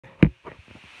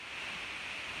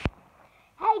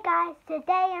guys,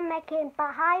 today I'm making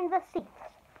behind the scenes.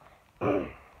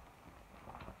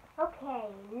 Okay,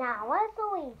 now where's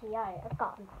Luigi? Alright, I've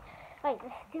got him. Right,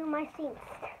 let's do my scenes.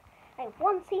 Right,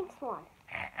 one scene's one.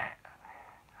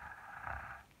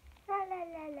 La la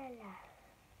la la la.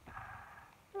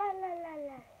 La la la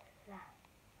la la.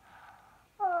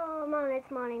 Oh man,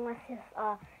 it's morning. Let's just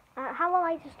how will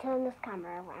I just turn this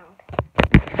camera around?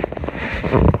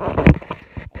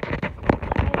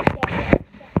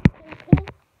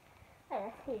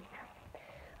 Let's see.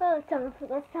 Oh, it's time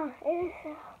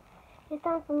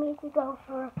for me to go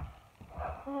for.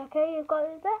 Okay, you got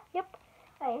it there? Yep.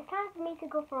 Right, it's time for me to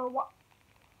go for a walk.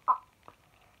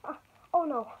 Oh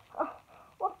no!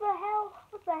 What the hell?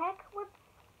 What the heck?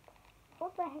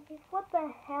 What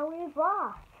the hell is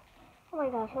that? Oh my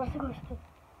gosh! What's the question?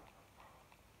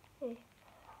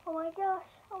 Oh my gosh!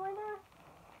 Oh my gosh!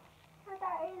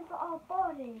 That is our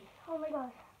body. Oh my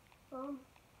gosh!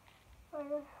 I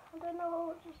don't know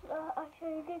what just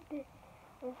actually did this.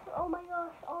 Oh my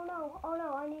gosh! Oh no! Oh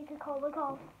no! I need to call the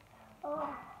cops. Oh,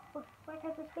 where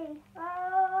can this be?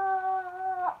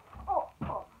 Oh! Oh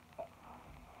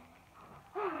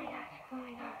my gosh! Oh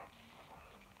my gosh!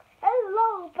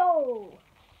 Hello, Bo.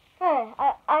 Hey,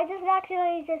 I just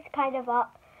actually kind of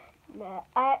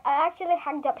I actually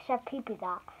hanged up Chef Pee-Pee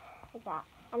like that,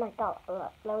 and I thought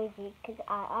Luigi, because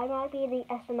I might be the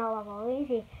SNL of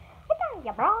Luigi. I tell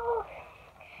ya, bro.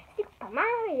 Super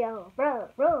Mario,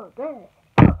 bro, this.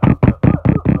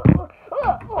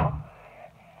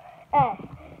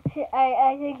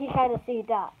 I think you kind of see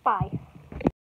that. Bye.